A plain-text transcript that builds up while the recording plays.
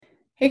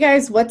Hey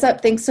guys, what's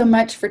up? Thanks so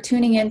much for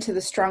tuning in to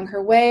The Strong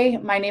Her Way.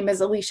 My name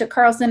is Alicia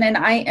Carlson and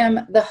I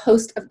am the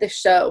host of the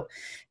show.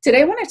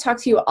 Today I want to talk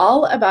to you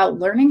all about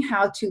learning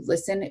how to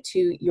listen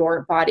to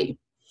your body.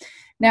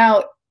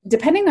 Now,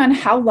 depending on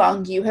how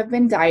long you have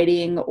been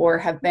dieting or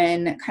have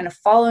been kind of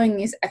following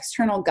these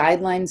external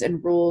guidelines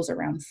and rules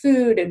around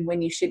food and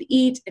when you should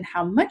eat and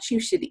how much you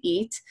should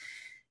eat,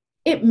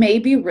 it may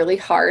be really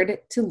hard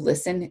to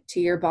listen to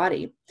your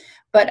body.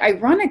 But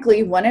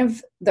ironically, one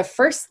of the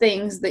first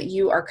things that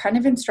you are kind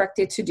of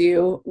instructed to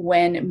do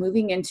when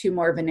moving into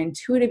more of an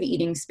intuitive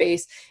eating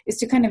space is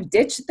to kind of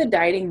ditch the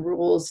dieting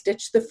rules,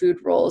 ditch the food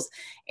rules.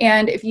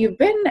 And if you've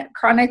been a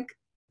chronic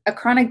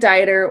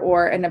dieter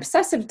or an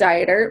obsessive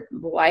dieter,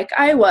 like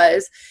I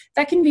was,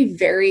 that can be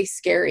very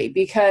scary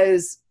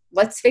because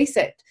let's face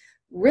it,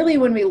 really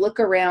when we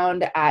look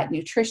around at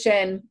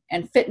nutrition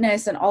and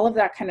fitness and all of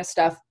that kind of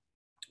stuff,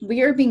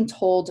 we are being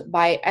told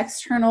by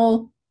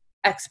external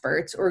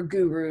experts or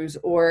gurus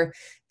or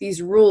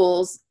these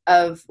rules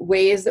of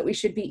ways that we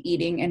should be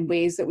eating and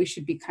ways that we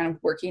should be kind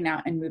of working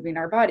out and moving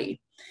our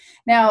body.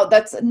 Now,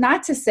 that's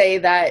not to say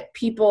that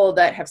people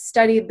that have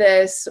studied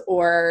this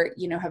or,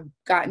 have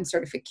gotten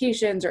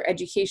certifications or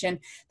education,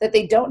 that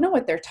they don't know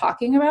what they're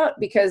talking about,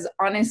 because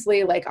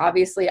honestly,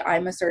 obviously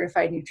I'm a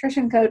certified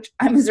nutrition coach.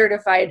 I'm a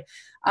certified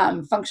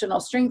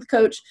functional strength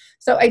coach.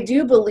 So I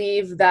do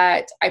believe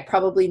that I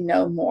probably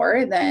know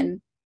more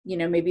than,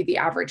 maybe the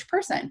average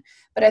person.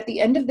 But at the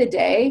end of the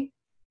day,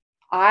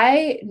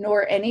 I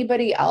nor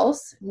anybody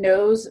else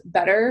knows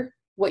better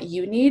what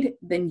you need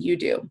than you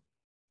do.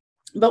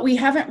 But we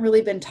haven't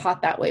really been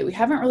taught that way. We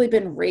haven't really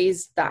been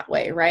raised that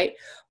way, right?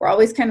 We're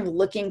always kind of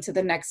looking to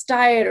the next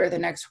diet or the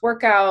next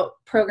workout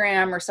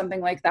program or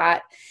something like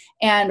that.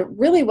 And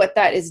really what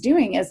that is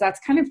doing is that's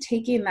kind of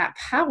taking that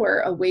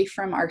power away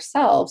from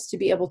ourselves to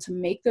be able to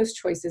make those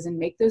choices and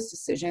make those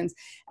decisions.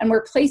 And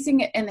we're placing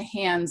it in the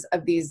hands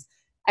of these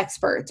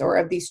experts or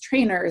of these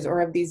trainers or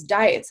of these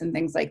diets and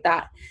things like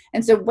that.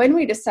 And so when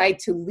we decide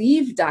to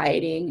leave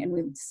dieting and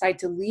we decide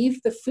to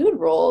leave the food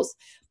rules,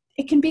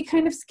 it can be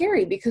kind of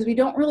scary because we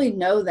don't really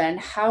know then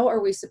how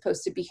are we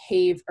supposed to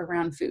behave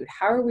around food?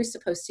 How are we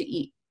supposed to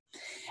eat?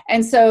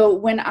 And so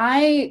when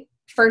I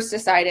first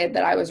decided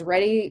that I was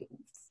ready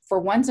for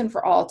once and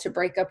for all to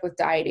break up with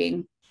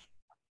dieting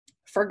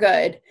for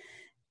good,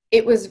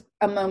 it was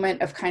a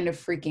moment of kind of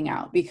freaking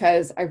out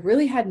because I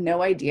really had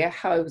no idea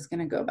how I was going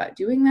to go about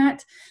doing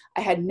that.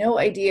 I had no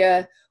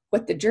idea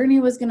what the journey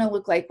was going to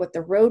look like, what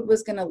the road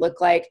was going to look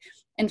like.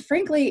 And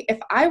frankly, if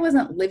I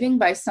wasn't living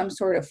by some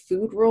sort of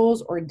food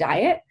rules or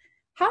diet,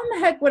 how in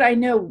the heck would I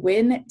know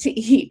when to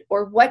eat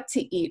or what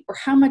to eat or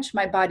how much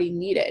my body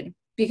needed?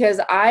 Because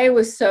I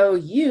was so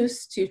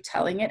used to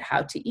telling it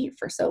how to eat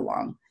for so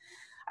long.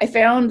 I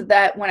found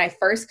that when I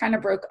first kind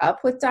of broke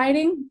up with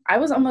dieting, I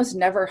was almost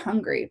never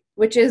hungry,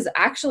 which is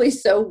actually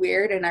so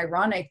weird and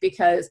ironic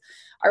because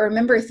I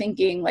remember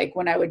thinking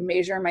when I would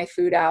measure my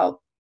food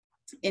out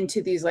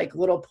into these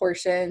little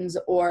portions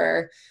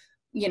or,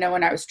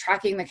 when I was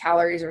tracking the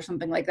calories or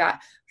something like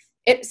that,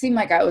 it seemed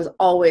like I was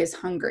always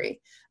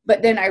hungry.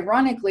 But then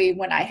ironically,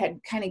 when I had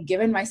kind of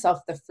given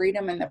myself the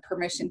freedom and the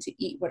permission to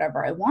eat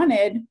whatever I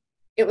wanted,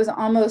 it was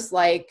almost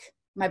like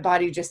my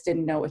body just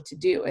didn't know what to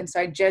do. And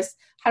so I just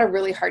had a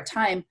really hard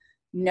time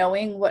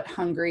knowing what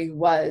hungry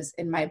was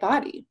in my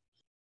body.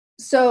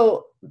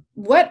 So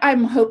what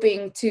I'm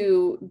hoping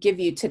to give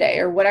you today,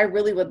 or what I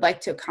really would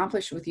like to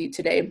accomplish with you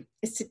today,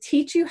 is to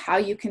teach you how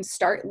you can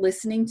start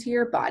listening to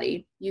your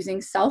body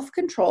using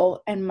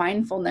self-control and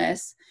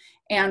mindfulness,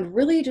 and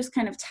really just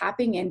kind of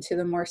tapping into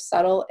the more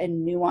subtle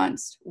and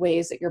nuanced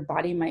ways that your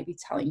body might be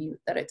telling you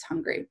that it's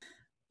hungry.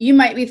 You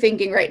might be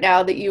thinking right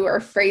now that you are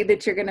afraid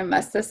that you're going to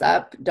mess this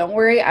up. Don't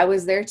worry, I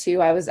was there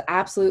too. I was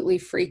absolutely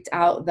freaked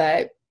out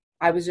that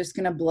I was just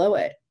going to blow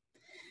it.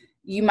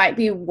 You might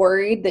be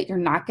worried that you're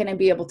not going to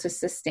be able to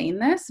sustain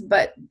this,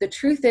 but the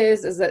truth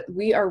is that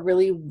we are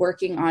really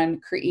working on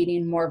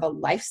creating more of a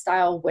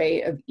lifestyle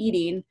way of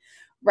eating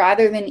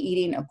rather than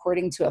eating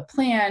according to a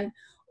plan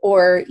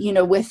or,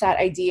 with that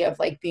idea of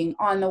being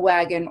on the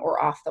wagon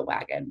or off the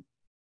wagon.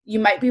 You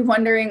might be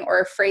wondering or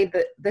afraid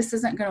that this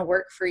isn't going to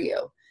work for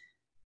you.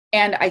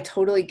 And I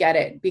totally get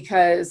it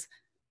because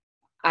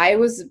I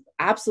was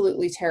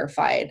absolutely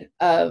terrified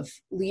of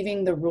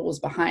leaving the rules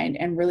behind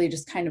and really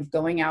just kind of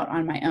going out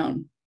on my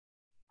own.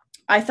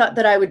 I thought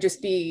that I would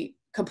just be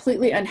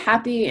completely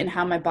unhappy in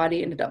how my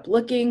body ended up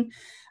looking.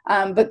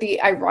 But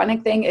the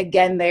ironic thing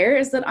again there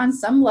is that on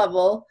some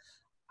level,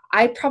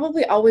 I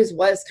probably always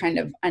was kind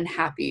of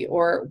unhappy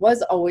or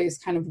was always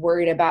kind of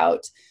worried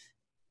about,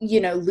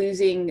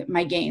 losing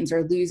my gains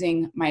or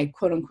losing my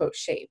quote unquote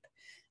shape.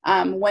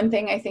 One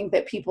thing I think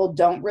that people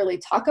don't really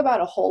talk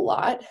about a whole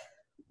lot,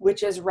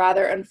 which is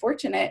rather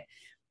unfortunate,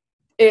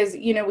 is,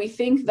 we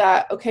think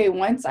that, okay,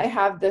 once I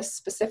have this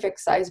specific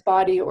size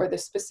body or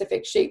this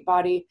specific shape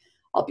body,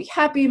 I'll be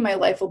happy, my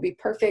life will be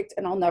perfect,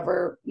 and I'll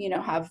never,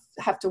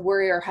 have to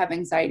worry or have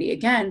anxiety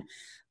again.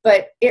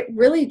 But it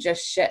really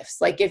just shifts.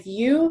 If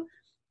you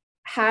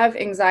have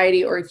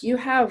anxiety or if you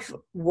have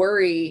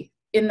worry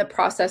in the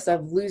process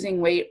of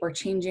losing weight or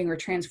changing or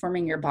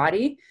transforming your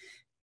body,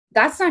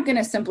 that's not going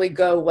to simply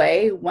go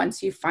away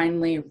once you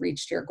finally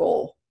reached your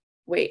goal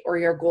weight or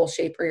your goal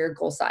shape or your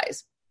goal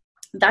size.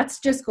 That's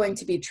just going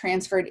to be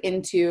transferred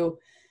into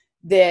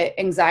the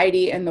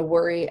anxiety and the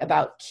worry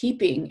about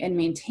keeping and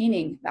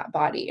maintaining that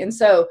body. And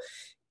so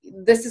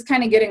this is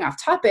kind of getting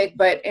off topic,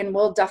 and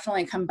we'll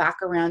definitely come back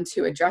around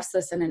to address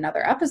this in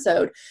another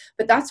episode,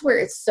 but that's where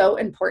it's so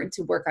important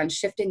to work on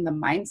shifting the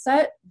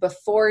mindset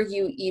before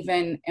you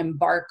even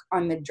embark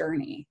on the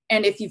journey.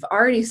 And if you've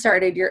already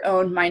started your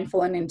own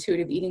mindful and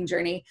intuitive eating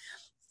journey,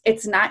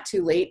 it's not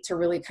too late to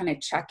really kind of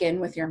check in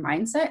with your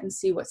mindset and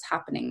see what's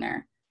happening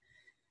there.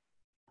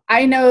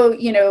 I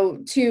know,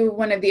 too,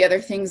 one of the other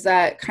things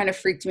that kind of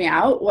freaked me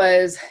out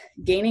was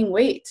gaining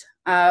weight.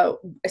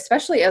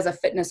 Especially as a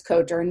fitness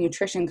coach or a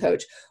nutrition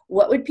coach,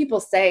 what would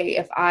people say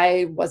if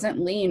I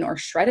wasn't lean or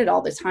shredded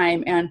all the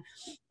time? And,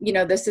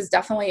 this is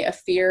definitely a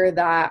fear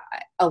that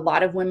a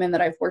lot of women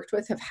that I've worked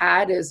with have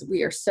had, is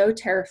we are so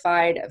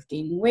terrified of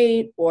gaining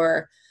weight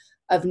or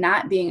of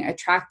not being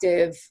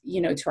attractive,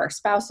 to our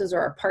spouses or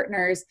our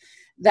partners,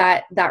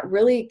 that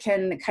really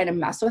can kind of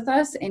mess with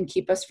us and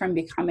keep us from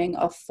becoming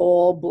a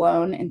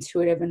full-blown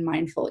intuitive and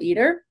mindful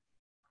eater.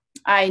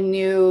 I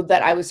knew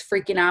that I was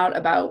freaking out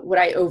about would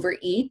I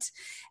overeat.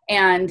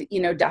 And,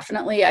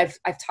 definitely I've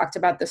talked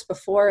about this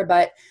before,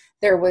 but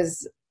there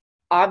was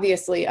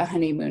obviously a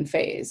honeymoon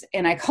phase.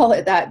 And I call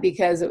it that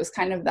because it was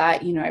kind of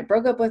that, I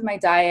broke up with my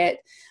diet,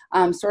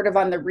 sort of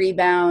on the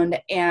rebound,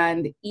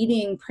 and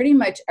eating pretty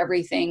much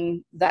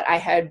everything that I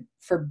had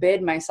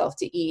forbid myself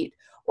to eat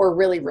or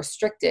really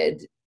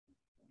restricted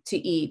to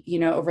eat,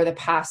 over the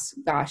past,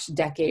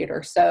 decade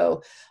or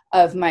so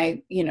of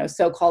my,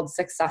 so-called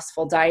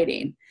successful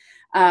dieting.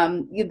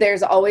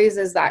 There's always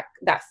is that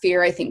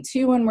fear, I think,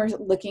 too, when we're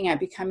looking at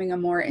becoming a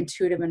more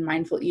intuitive and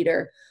mindful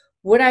eater.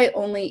 Would I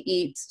only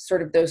eat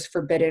sort of those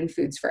forbidden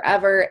foods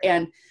forever?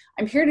 And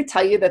I'm here to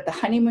tell you that the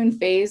honeymoon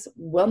phase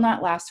will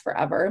not last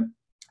forever.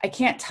 I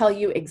can't tell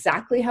you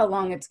exactly how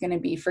long it's going to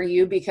be for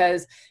you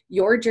because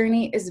your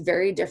journey is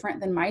very different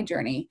than my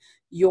journey.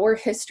 Your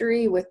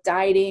history with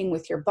dieting,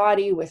 with your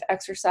body, with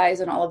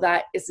exercise and all of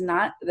that is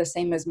not the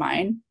same as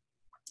mine.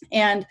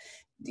 And,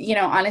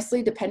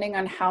 honestly, depending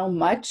on how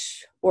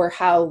much or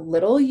how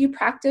little you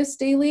practice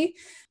daily,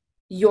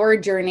 your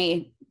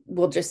journey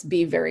will just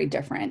be very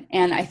different.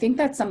 And I think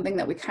that's something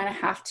that we kind of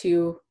have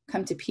to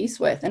come to peace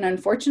with. And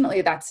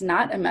unfortunately, that's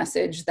not a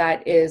message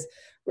that is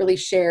really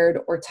shared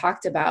or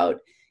talked about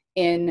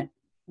in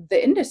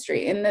the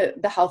industry, in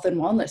the health and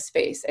wellness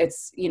space.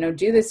 It's,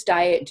 do this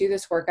diet, do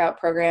this workout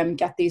program,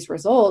 get these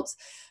results.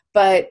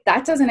 But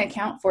that doesn't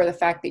account for the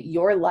fact that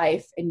your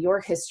life and your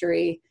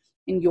history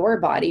in your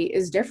body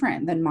is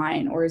different than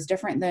mine or is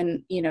different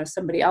than,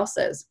 somebody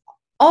else's.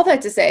 All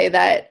that to say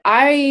that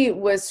I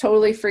was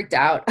totally freaked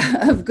out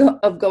of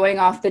going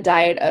off the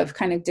diet, of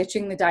kind of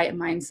ditching the diet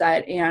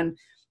mindset and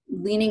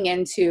leaning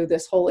into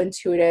this whole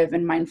intuitive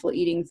and mindful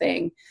eating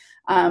thing.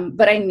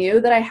 But I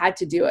knew that I had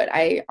to do it.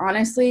 I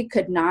honestly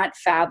could not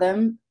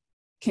fathom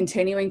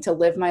continuing to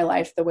live my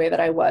life the way that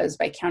I was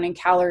by counting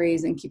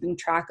calories and keeping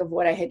track of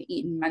what I had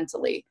eaten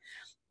mentally.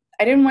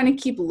 I didn't want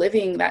to keep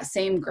living that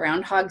same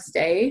Groundhog's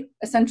Day,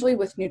 essentially,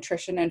 with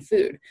nutrition and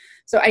food.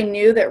 So I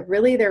knew that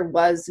really there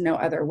was no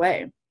other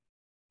way.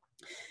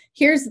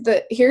 Here's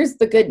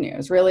the good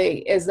news,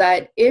 really, is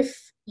that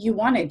if you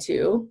wanted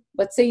to,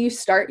 let's say you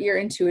start your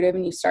intuitive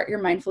and you start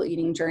your mindful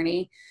eating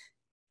journey,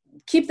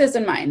 keep this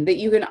in mind, that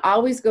you can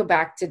always go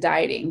back to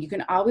dieting. You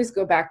can always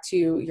go back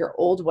to your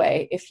old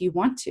way if you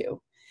want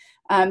to.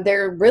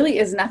 There really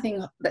is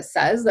nothing that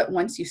says that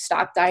once you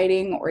stop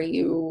dieting or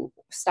you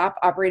stop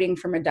operating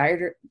from a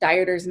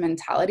dieter's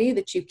mentality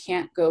that you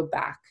can't go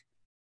back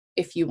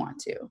if you want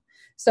to.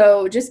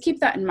 So just keep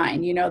that in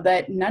mind,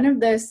 that none of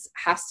this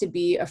has to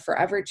be a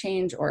forever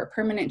change or a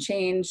permanent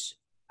change.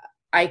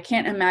 I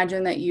can't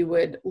imagine that you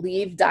would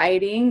leave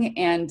dieting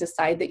and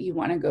decide that you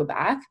want to go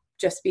back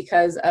just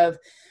because of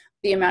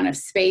the amount of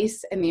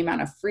space and the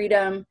amount of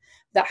freedom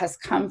that has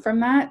come from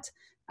that.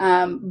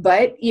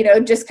 But,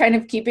 just kind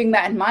of keeping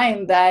that in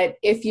mind, that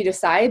if you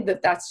decide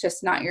that that's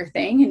just not your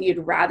thing and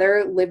you'd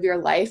rather live your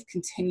life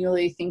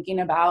continually thinking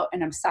about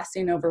and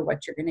obsessing over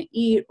what you're going to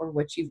eat or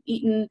what you've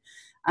eaten,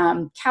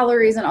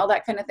 calories and all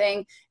that kind of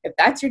thing, if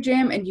that's your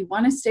jam and you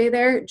want to stay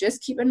there,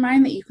 just keep in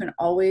mind that you can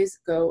always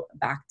go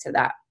back to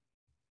that.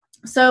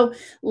 So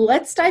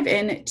let's dive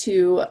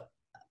into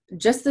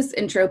just this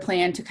intro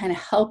plan to kind of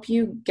help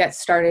you get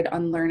started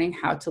on learning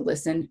how to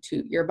listen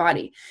to your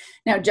body.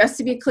 Now, just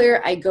to be clear,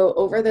 I go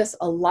over this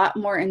a lot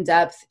more in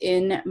depth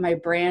in my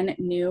brand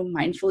new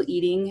Mindful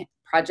Eating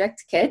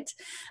Project Kit.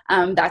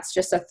 That's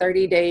just a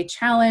 30-day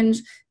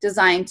challenge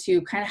designed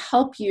to kind of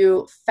help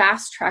you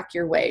fast track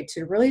your way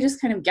to really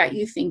just kind of get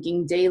you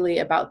thinking daily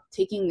about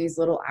taking these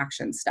little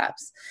action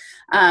steps.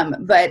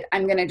 But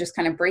I'm going to just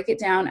kind of break it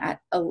down at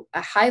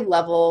a high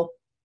level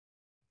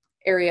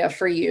area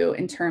for you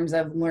in terms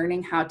of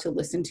learning how to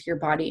listen to your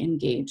body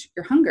and gauge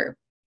your hunger.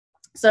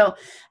 So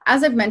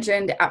as I've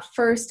mentioned, at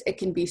first, it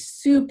can be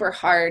super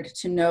hard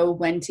to know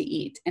when to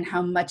eat and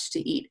how much to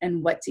eat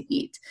and what to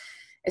eat,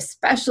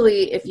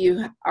 especially if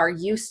you are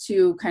used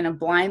to kind of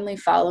blindly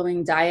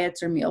following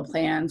diets or meal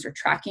plans or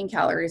tracking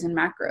calories and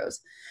macros.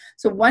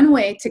 So one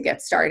way to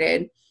get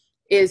started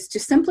is to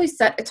simply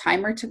set a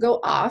timer to go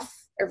off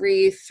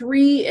every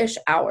 3-ish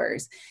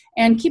hours.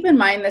 And keep in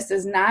mind, this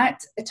is not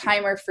a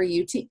timer for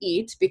you to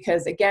eat,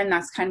 because again,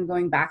 that's kind of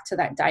going back to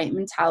that diet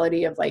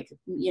mentality of like,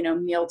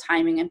 meal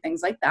timing and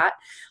things like that.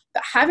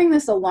 But having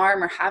this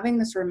alarm or having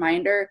this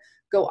reminder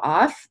go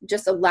off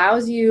just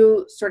allows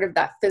you sort of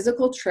that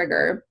physical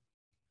trigger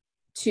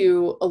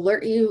to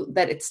alert you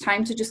that it's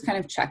time to just kind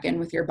of check in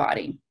with your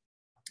body.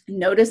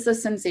 Notice the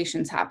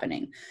sensations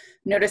happening.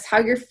 Notice how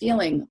you're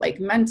feeling, like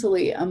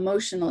mentally,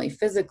 emotionally,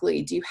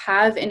 physically. Do you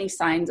have any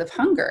signs of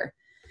hunger?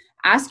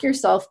 Ask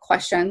yourself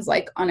questions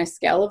like, on a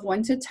scale of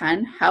 1 to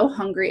 10, how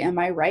hungry am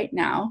I right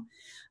now?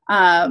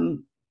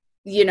 Again,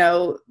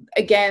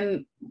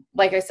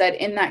 like I said,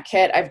 in that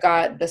kit, I've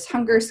got this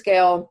hunger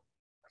scale,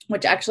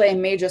 which actually I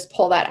may just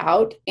pull that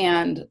out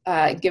and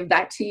give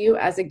that to you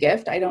as a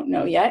gift. I don't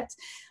know yet.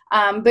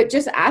 But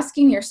just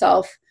asking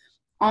yourself,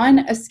 on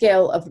a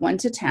scale of 1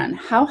 to 10,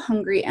 how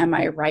hungry am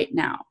I right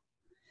now?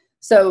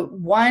 So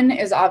 1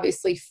 is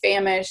obviously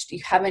famished. You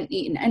haven't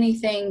eaten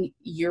anything.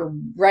 You're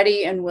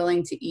ready and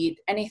willing to eat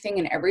anything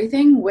and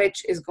everything,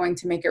 which is going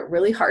to make it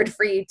really hard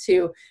for you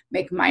to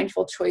make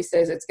mindful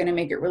choices. It's going to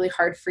make it really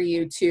hard for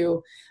you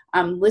to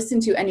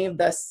listen to any of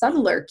the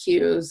subtler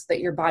cues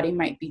that your body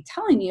might be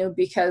telling you,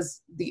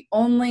 because the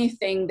only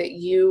thing that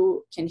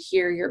you can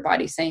hear your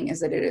body saying is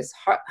that it is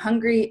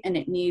hungry and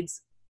it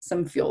needs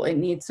some fuel. It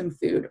needs some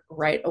food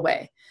right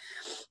away.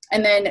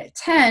 And then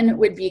 10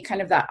 would be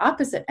kind of that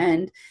opposite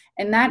end,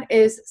 and that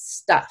is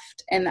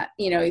stuffed. And that,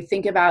 you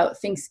think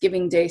about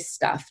Thanksgiving Day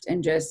stuffed,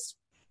 and just,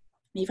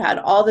 you've had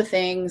all the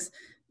things,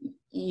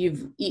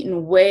 you've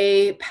eaten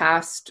way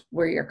past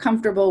where you're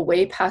comfortable,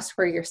 way past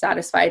where you're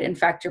satisfied. In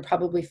fact, you're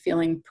probably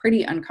feeling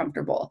pretty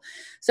uncomfortable.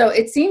 So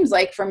it seems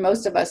like for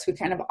most of us, we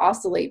kind of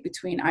oscillate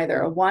between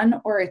either a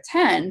 1 or a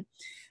 10.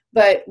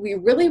 But we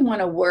really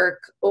want to work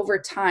over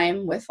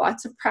time with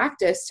lots of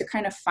practice to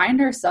kind of find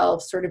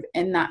ourselves sort of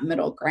in that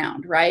middle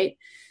ground, right?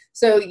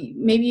 So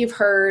maybe you've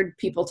heard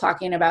people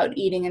talking about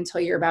eating until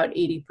you're about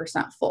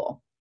 80%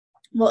 full.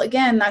 Well,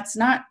 again, that's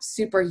not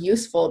super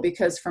useful,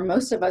 because for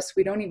most of us,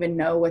 we don't even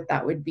know what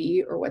that would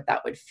be or what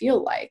that would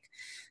feel like.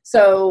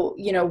 So,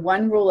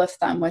 one rule of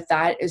thumb with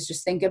that is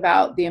just think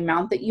about the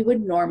amount that you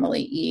would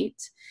normally eat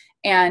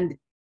and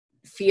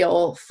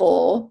feel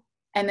full,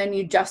 and then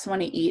you just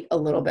want to eat a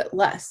little bit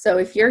less. So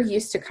if you're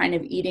used to kind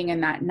of eating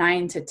in that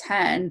 9 to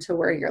 10 to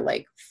where you're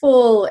like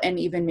full and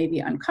even maybe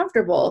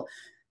uncomfortable,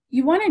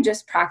 you want to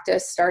just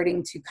practice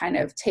starting to kind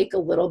of take a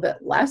little bit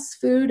less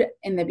food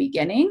in the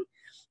beginning,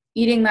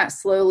 eating that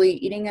slowly,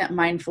 eating it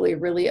mindfully,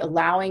 really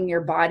allowing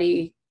your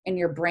body and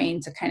your brain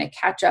to kind of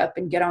catch up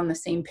and get on the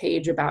same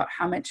page about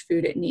how much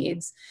food it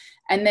needs.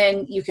 And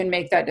then you can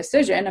make that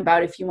decision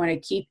about if you want to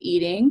keep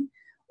eating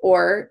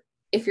or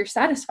if you're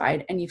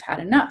satisfied and you've had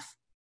enough.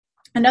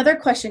 Another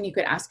question you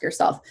could ask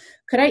yourself,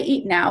 could I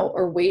eat now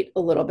or wait a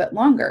little bit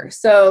longer?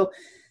 So,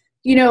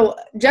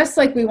 just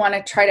like we want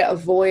to try to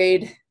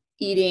avoid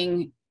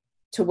eating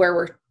to where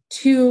we're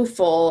too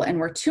full and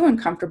we're too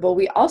uncomfortable,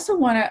 we also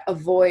want to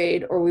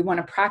avoid, or we want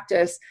to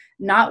practice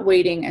not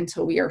waiting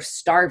until we are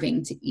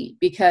starving to eat,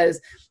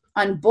 because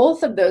on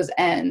both of those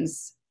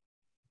ends,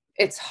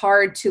 it's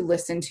hard to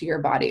listen to your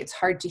body. It's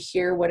hard to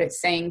hear what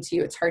it's saying to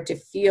you. It's hard to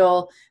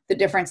feel the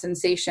different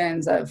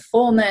sensations of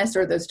fullness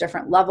or those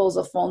different levels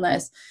of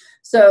fullness.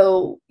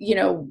 So,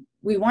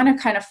 we want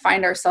to kind of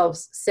find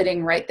ourselves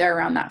sitting right there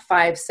around that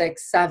 5,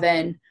 6,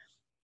 7,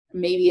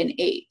 maybe an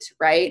 8,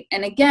 right?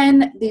 And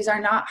again, these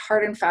are not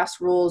hard and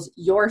fast rules.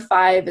 Your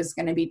 5 is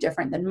going to be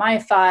different than my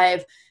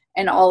 5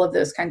 and all of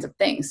those kinds of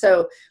things.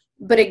 So,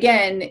 but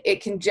again,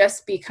 it can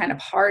just be kind of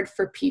hard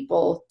for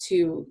people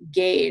to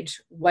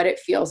gauge what it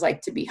feels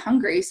like to be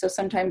hungry. So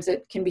sometimes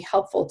it can be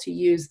helpful to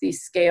use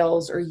these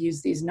scales or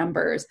use these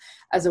numbers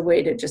as a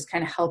way to just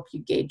kind of help you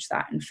gauge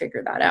that and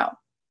figure that out.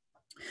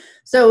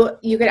 So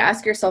you could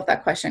ask yourself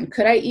that question,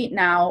 could I eat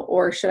now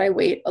or should I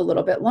wait a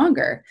little bit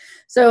longer?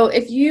 So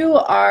if you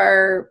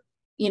are,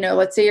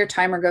 let's say your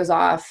timer goes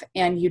off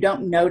and you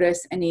don't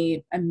notice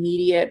any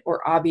immediate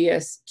or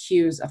obvious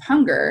cues of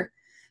hunger,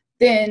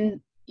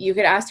 then you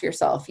could ask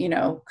yourself,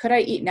 could I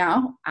eat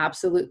now?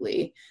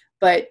 Absolutely.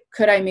 But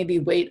could I maybe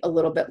wait a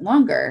little bit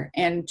longer?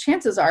 And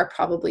chances are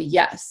probably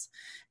yes.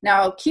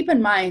 Now, keep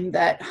in mind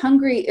that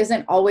hungry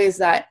isn't always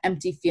that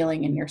empty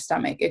feeling in your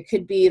stomach. It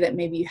could be that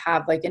maybe you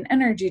have like an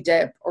energy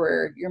dip,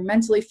 or you're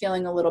mentally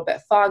feeling a little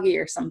bit foggy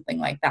or something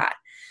like that.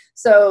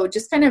 So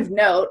just kind of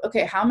note,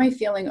 okay, how am I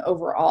feeling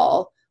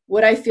overall?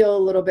 Would I feel a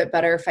little bit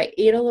better if I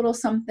ate a little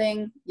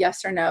something?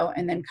 Yes or no?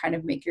 And then kind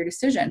of make your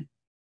decision.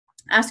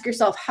 Ask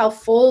yourself, how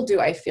full do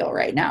I feel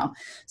right now?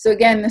 So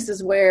again, this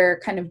is where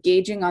kind of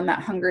gauging on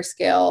that hunger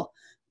scale,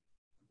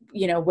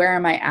 where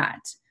am I at?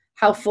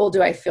 how full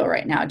do I feel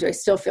right now? Do I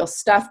still feel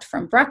stuffed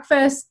from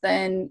breakfast?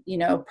 Then,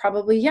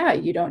 probably, yeah,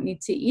 you don't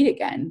need to eat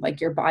again. Like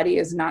your body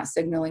is not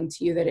signaling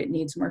to you that it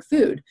needs more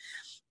food.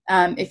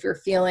 If you're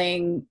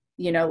feeling,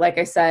 like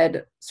I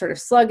said, sort of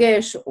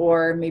sluggish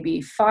or maybe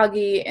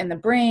foggy in the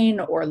brain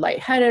or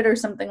lightheaded or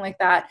something like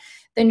that,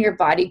 then your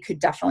body could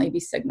definitely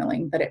be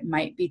signaling that it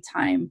might be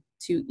time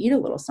to eat a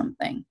little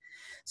something.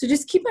 So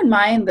just keep in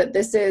mind that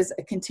this is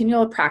a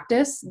continual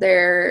practice.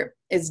 There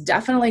is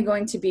definitely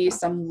going to be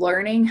some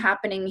learning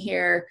happening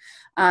here.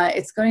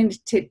 It's going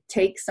to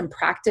take some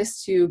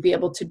practice to be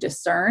able to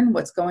discern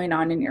what's going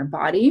on in your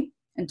body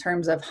in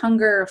terms of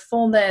hunger,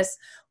 fullness.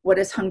 What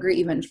does hunger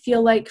even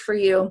feel like for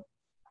you?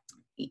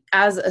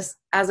 As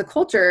a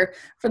culture,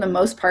 for the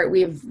most part,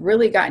 we've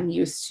really gotten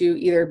used to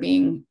either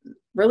being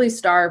really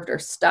starved or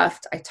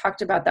stuffed. I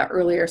talked about that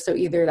earlier. So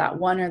either that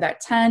 1 or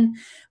that 10,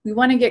 we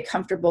want to get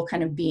comfortable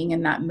kind of being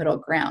in that middle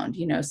ground,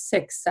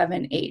 6,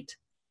 7, 8.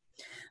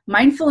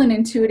 Mindful and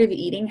intuitive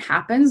eating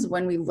happens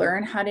when we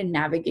learn how to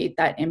navigate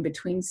that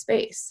in-between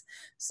space.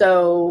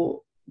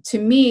 So to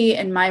me,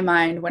 in my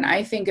mind, when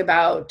I think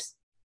about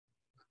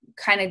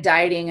kind of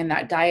dieting and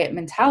that diet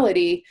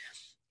mentality,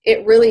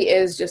 it really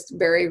is just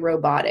very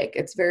robotic.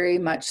 It's very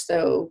much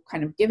so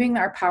kind of giving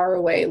our power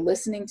away,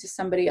 listening to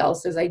somebody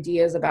else's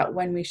ideas about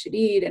when we should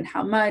eat and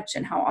how much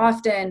and how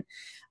often.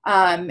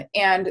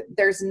 And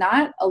there's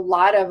not a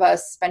lot of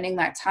us spending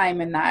that time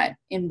in that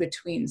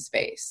in-between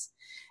space.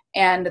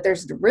 And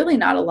there's really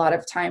not a lot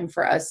of time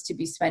for us to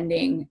be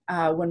spending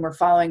when we're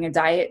following a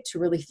diet to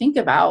really think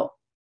about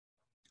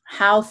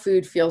how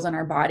food feels in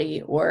our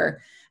body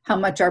or how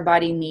much our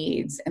body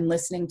needs, and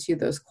listening to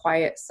those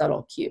quiet,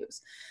 subtle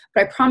cues.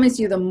 But I promise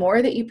you, the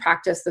more that you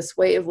practice this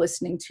way of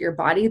listening to your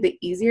body, the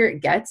easier it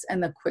gets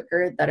and the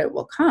quicker that it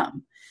will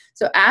come.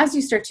 So as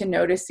you start to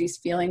notice these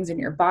feelings in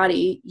your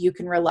body, you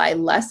can rely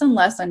less and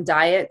less on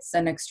diets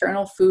and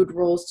external food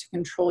rules to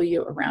control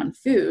you around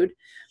food.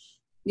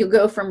 You'll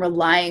go from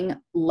relying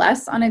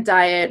less on a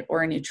diet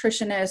or a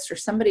nutritionist or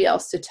somebody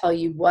else to tell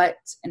you what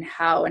and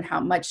how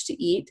much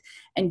to eat.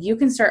 And you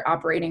can start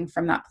operating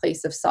from that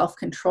place of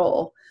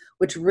self-control,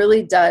 which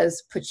really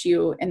does put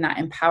you in that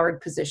empowered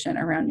position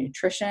around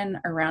nutrition,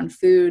 around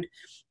food,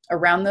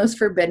 around those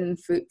forbidden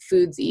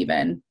foods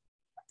even,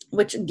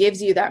 which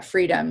gives you that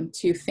freedom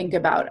to think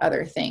about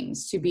other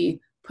things, to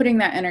be putting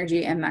that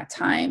energy and that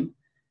time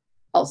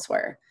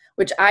elsewhere,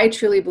 which I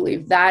truly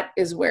believe that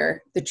is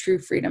where the true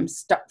freedom,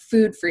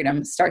 food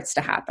freedom starts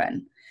to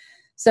happen.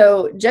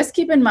 So just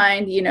keep in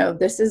mind,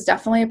 this is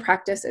definitely a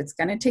practice. It's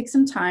going to take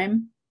some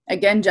time.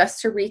 Again, just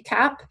to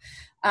recap,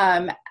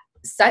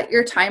 set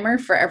your timer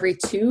for every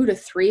 2 to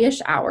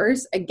 3-ish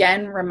hours.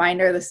 Again,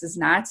 reminder, this is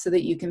not so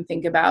that you can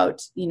think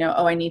about,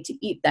 I need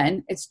to eat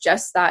then. It's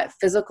just that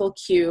physical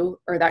cue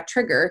or that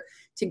trigger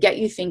to get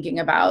you thinking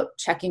about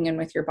checking in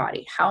with your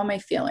body. How am I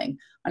feeling?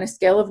 On a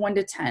scale of 1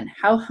 to 10,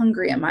 how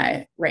hungry am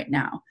I right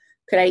now?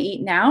 Could I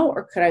eat now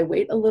or could I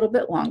wait a little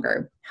bit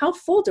longer? How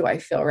full do I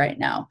feel right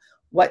now?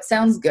 What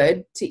sounds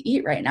good to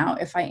eat right now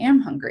if I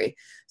am hungry?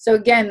 So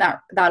again,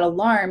 that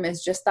alarm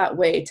is just that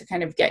way to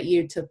kind of get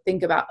you to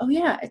think about, oh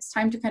yeah, it's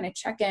time to kind of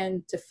check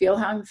in, to feel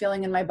how I'm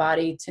feeling in my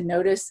body, to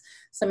notice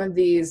some of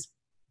these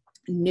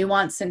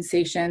nuanced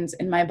sensations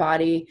in my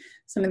body,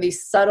 some of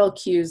these subtle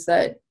cues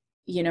that,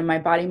 my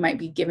body might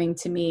be giving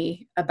to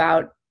me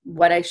about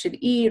what I should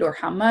eat or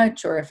how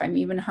much, or if I'm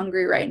even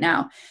hungry right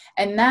now.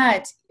 And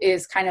that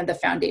is kind of the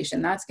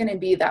foundation. That's going to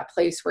be that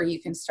place where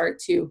you can start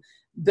to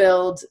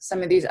build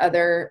some of these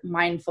other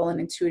mindful and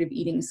intuitive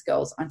eating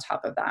skills on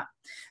top of that.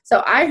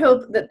 So I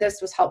hope that this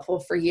was helpful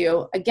for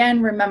you.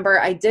 Again, remember,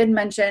 I did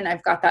mention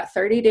I've got that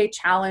 30-day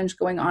challenge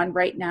going on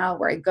right now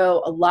where I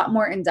go a lot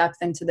more in depth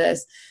into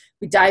this.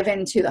 We dive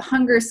into the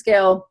hunger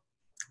scale,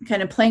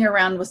 kind of playing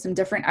around with some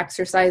different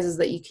exercises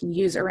that you can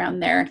use around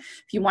there.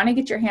 If you want to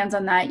get your hands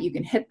on that, you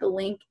can hit the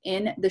link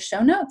in the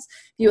show notes.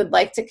 If you would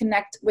like to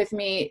connect with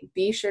me,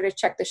 be sure to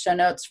check the show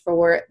notes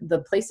for the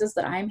places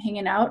that I'm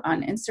hanging out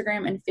on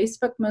Instagram and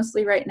Facebook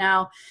mostly right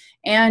now.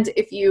 And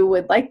if you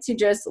would like to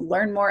just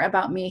learn more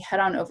about me, head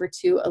on over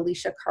to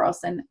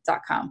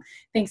aliciacarlson.com.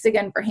 Thanks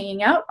again for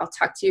hanging out. I'll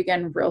talk to you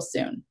again real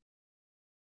soon.